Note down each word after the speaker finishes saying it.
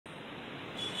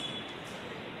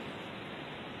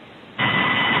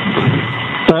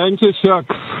Będzie siak.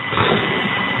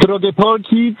 Drogie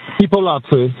Polki i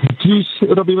Polacy, dziś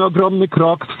robimy ogromny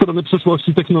krok w stronę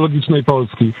przyszłości technologicznej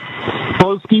Polski.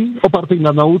 Polski opartej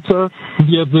na nauce,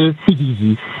 wiedzy i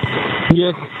wizji.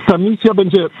 Niech ta misja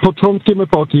będzie początkiem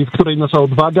epoki, w której nasza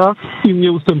odwaga i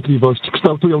nieustępliwość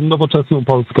kształtują nowoczesną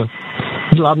Polskę.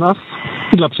 Dla nas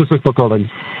i dla przyszłych pokoleń.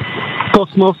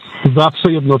 Kosmos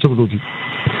zawsze jednoczył ludzi.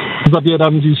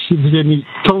 Zabieram dziś z ziemi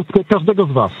cząstkę każdego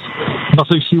z was.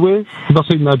 Waszej siły,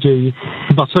 waszej nadziei,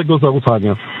 waszego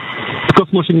zaufania. W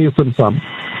kosmosie nie jestem sam.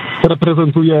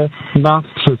 Reprezentuję nas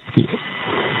wszystkich.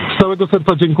 Z całego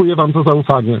serca dziękuję wam za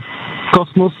zaufanie.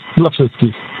 Kosmos dla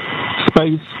wszystkich.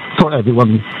 Space for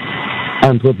everyone.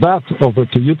 And with that, over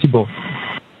to you, Thibaut.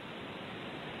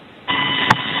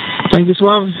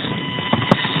 Stanisław,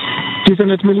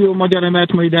 15 millió magyar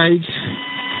emelt ma idáig.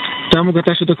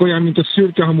 Támogatásotok olyan, mint a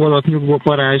szürke hamu alatt nyugvó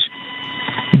parázs.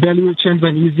 Belül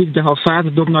csendben ízik, de ha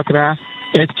fát dobnak rá,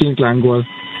 egyként lángol.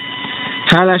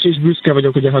 Hálás és büszke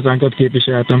vagyok, hogy a hazánkat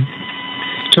képviseltem.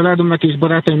 Családomnak és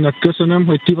barátaimnak köszönöm,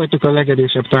 hogy ti vagytok a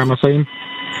legerősebb támaszaim.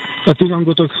 A ti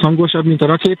hangotok hangosabb, mint a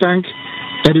rakétánk,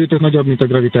 erőtök nagyobb, mint a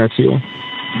gravitáció.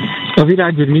 A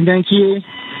világűr mindenkié,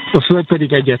 a Föld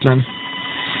pedig egyetlen.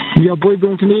 Mi a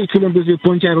bolygónk 4 különböző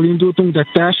pontjáról indultunk, de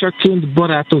társakként,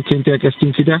 barátokként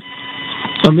érkeztünk ide.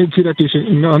 A mi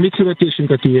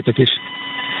küldetésünk a tiétek is.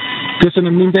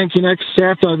 Köszönöm mindenkinek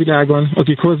szerte a világon,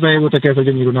 akik hozzájárultak ez a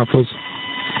gyönyörű naphoz.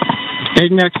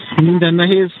 Egynek minden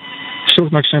nehéz,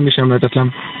 soknak semmi sem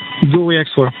lehetetlen. Go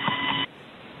X4!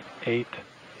 8,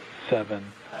 7,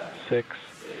 6,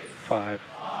 5,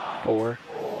 4,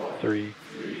 3,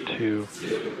 2,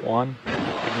 1.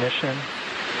 Ignition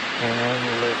and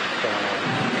liftoff.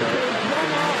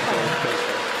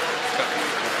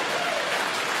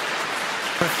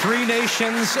 For three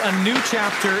nations, a new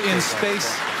chapter in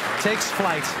space takes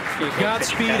flight.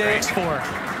 Godspeed, AX4.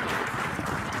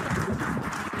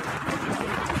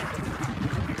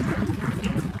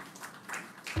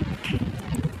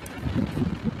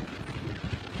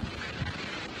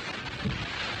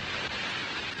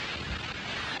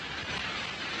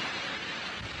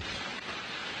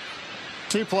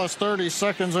 T+30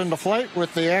 seconds into flight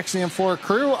with the Axiom 4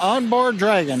 crew on board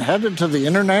Dragon, headed to the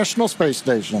International Space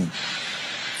Station.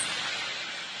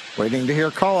 Waiting to hear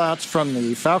call-outs from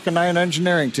the Falcon 9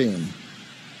 engineering team.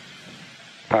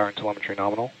 Power and telemetry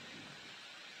nominal.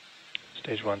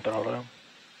 Stage 1 throttle.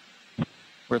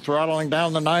 We're throttling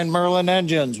down the 9 Merlin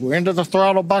engines. We're into the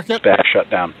throttle bucket. Back shut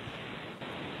down.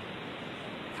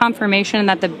 Confirmation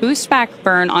that the boost back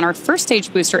burn on our first stage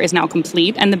booster is now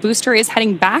complete, and the booster is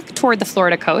heading back toward the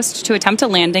Florida coast to attempt a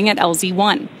landing at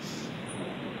LZ1.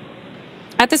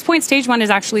 At this point, stage 1 is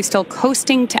actually still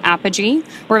coasting to apogee.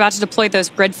 We're about to deploy those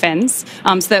grid fins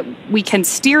so that we can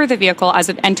steer the vehicle as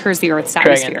it enters the Earth's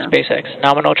atmosphere. Dragon, SpaceX,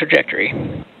 nominal trajectory.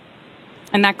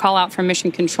 And that call out from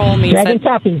mission control means Dragon that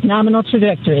copies, nominal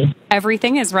trajectory.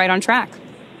 Everything is right on track.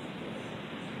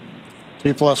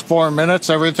 T+4 minutes,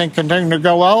 everything continuing to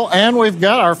go well, and we've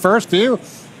got our first view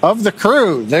of the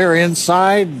crew. They're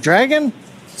inside Dragon,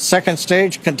 second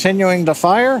stage continuing to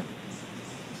fire.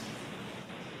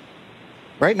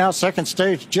 Right now, second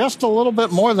stage, just a little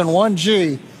bit more than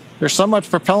 1G. There's so much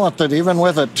propellant that even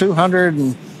with a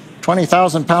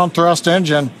 220,000-pound thrust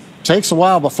engine, it takes a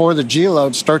while before the G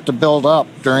loads start to build up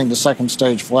during the second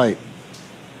stage flight.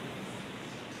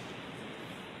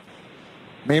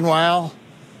 Meanwhile,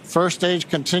 first stage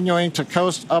continuing to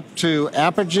coast up to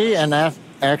apogee, and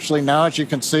actually now, as you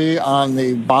can see on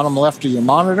the bottom left of your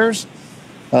monitors,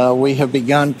 we have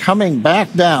begun coming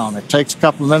back down. It takes a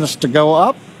couple minutes to go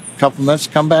up, a couple minutes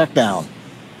to come back down.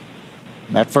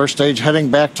 That first stage heading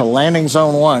back to landing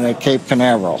zone 1 at Cape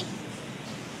Canaveral.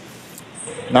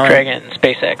 Dragon,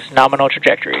 SpaceX, nominal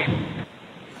trajectory.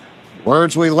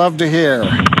 Words we love to hear.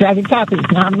 Dragon copies,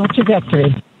 nominal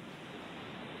trajectory.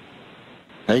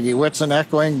 Peggy Whitson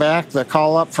echoing back the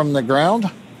call up from the ground.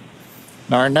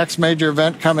 Now our next major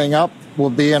event coming up will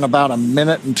be in about 1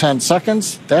 minute and 10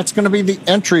 seconds. That's going to be the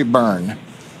entry burn.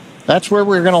 That's where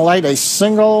we're going to light a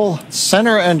single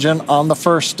center engine on the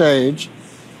first stage.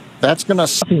 That's going to...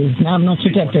 Nominal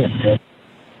trajectory.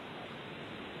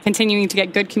 Continuing to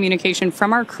get good communication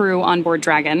from our crew on board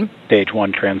Dragon. Stage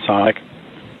 1 transonic.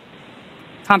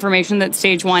 Confirmation that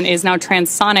stage 1 is now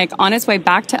transonic on its way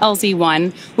back to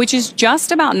LZ1, which is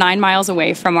just about 9 miles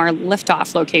away from our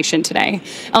liftoff location today.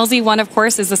 LZ1, of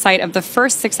course, is the site of the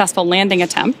first successful landing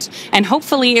attempt, and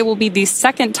hopefully it will be the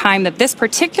second time that this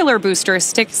particular booster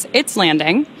sticks its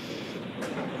landing.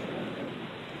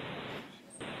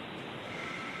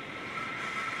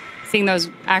 Seeing those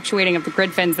actuating of the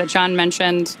grid fins that John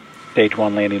mentioned. Stage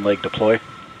 1 landing leg deploy.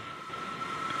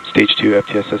 Stage 2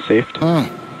 FTSS saved.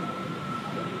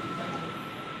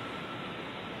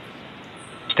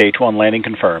 Stage 1 landing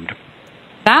confirmed.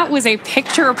 That was a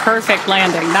picture-perfect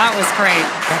landing. That was great.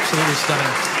 Absolutely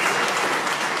stunning.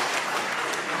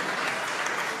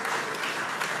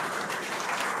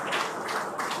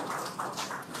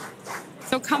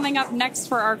 So coming up next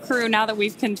for our crew, now that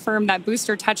we've confirmed that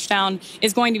booster touchdown,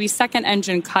 is going to be second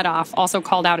engine cutoff, also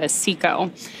called out as SECO.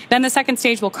 Then the second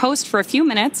stage will coast for a few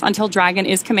minutes until Dragon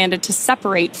is commanded to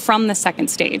separate from the second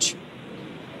stage.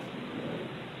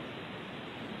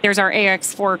 There's our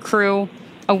AX4 crew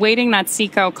awaiting that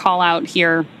SECO call out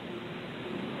here.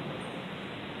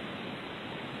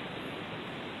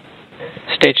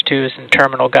 Stage 2 is in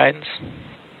terminal guidance.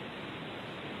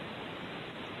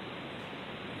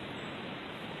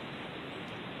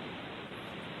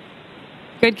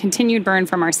 Good continued burn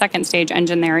from our second stage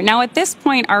engine there. Now, at this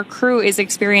point, our crew is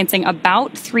experiencing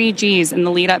about 3 Gs in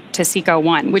the lead up to SECO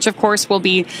 1, which, of course, will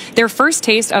be their first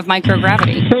taste of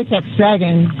microgravity. SpaceX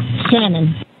Dragon,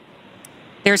 Shannon.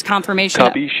 There's confirmation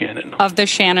Copy, Shannon. of the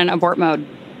Shannon abort mode.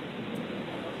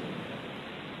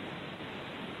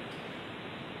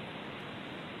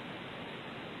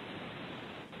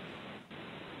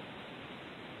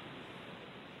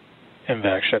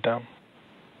 MVAC shutdown.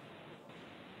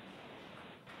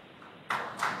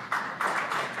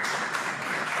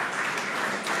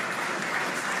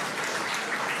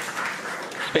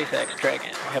 SpaceX Dragon,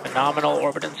 we have a nominal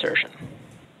orbit insertion.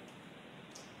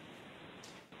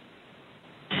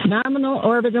 Nominal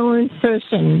orbital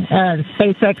insertion,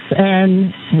 SpaceX,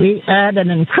 and we had an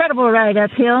incredible ride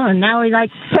uphill, and now we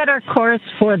set our course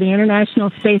for the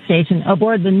International Space Station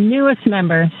aboard the newest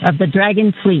member of the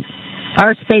Dragon fleet,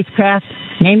 our spacecraft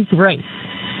named Grace.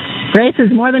 Grace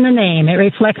is more than a name. It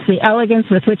reflects the elegance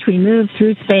with which we move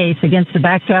through space against the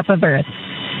backdrop of Earth.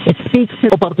 It speaks to...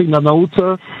 opartej na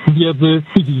nauce, wiedzy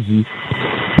i wizji.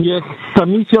 Niech ta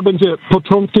misja będzie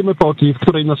początkiem epoki, w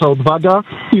której nasza odwaga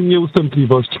i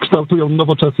nieustępliwość kształtują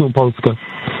nowoczesną Polskę.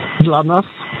 Dla nas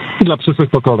i dla przyszłych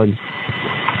pokoleń.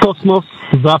 Kosmos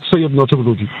zawsze jednoczył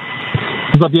ludzi.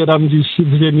 Zabieram dziś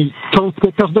z Ziemi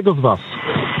cząstkę każdego z was.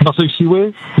 Waszej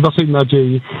siły, waszej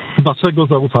nadziei, waszego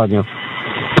zaufania.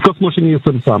 W kosmosie nie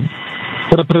jestem sam.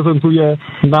 Reprezentuję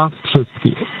nas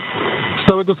wszystkich. Z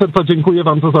całego serca dziękuję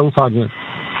wam za zaufanie.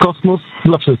 Kosmos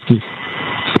dla wszystkich.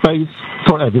 Space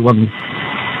for everyone.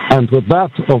 And with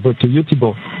that, over to you,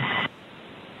 Thibaut.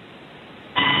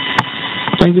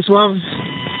 Thank you, Szław.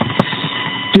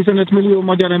 15 millió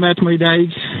magyar emelt ma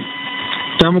idáig.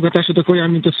 Támogatásotok olyan,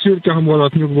 mint a szürke hamu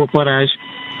alatt nyugvó parázs.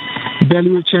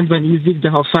 Belül csendben ízik, de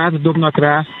ha fát dobnak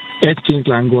rá, egyként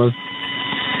lángol.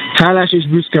 Hálás és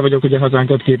büszke vagyok, hogy a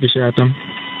hazánkat képviseltem.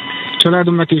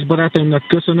 Családomnak és barátaimnak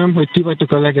köszönöm, hogy ti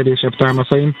vagytok a legerősebb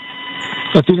támaszaim.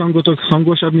 A ti hangotok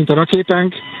hangosabb, mint a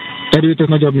rakétánk, erőtök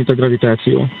nagyobb, mint a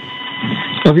gravitáció.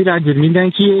 A világűr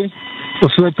mindenkié, a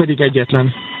Föld pedig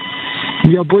egyetlen.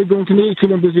 Mi a bolygónk 4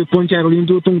 különböző pontjáról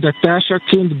indultunk, de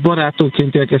társakként,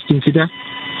 barátokként érkeztünk ide.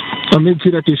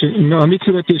 A mi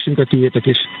születésünk a tiétek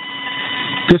is.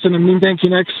 Köszönöm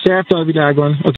mindenkinek szerte a világon,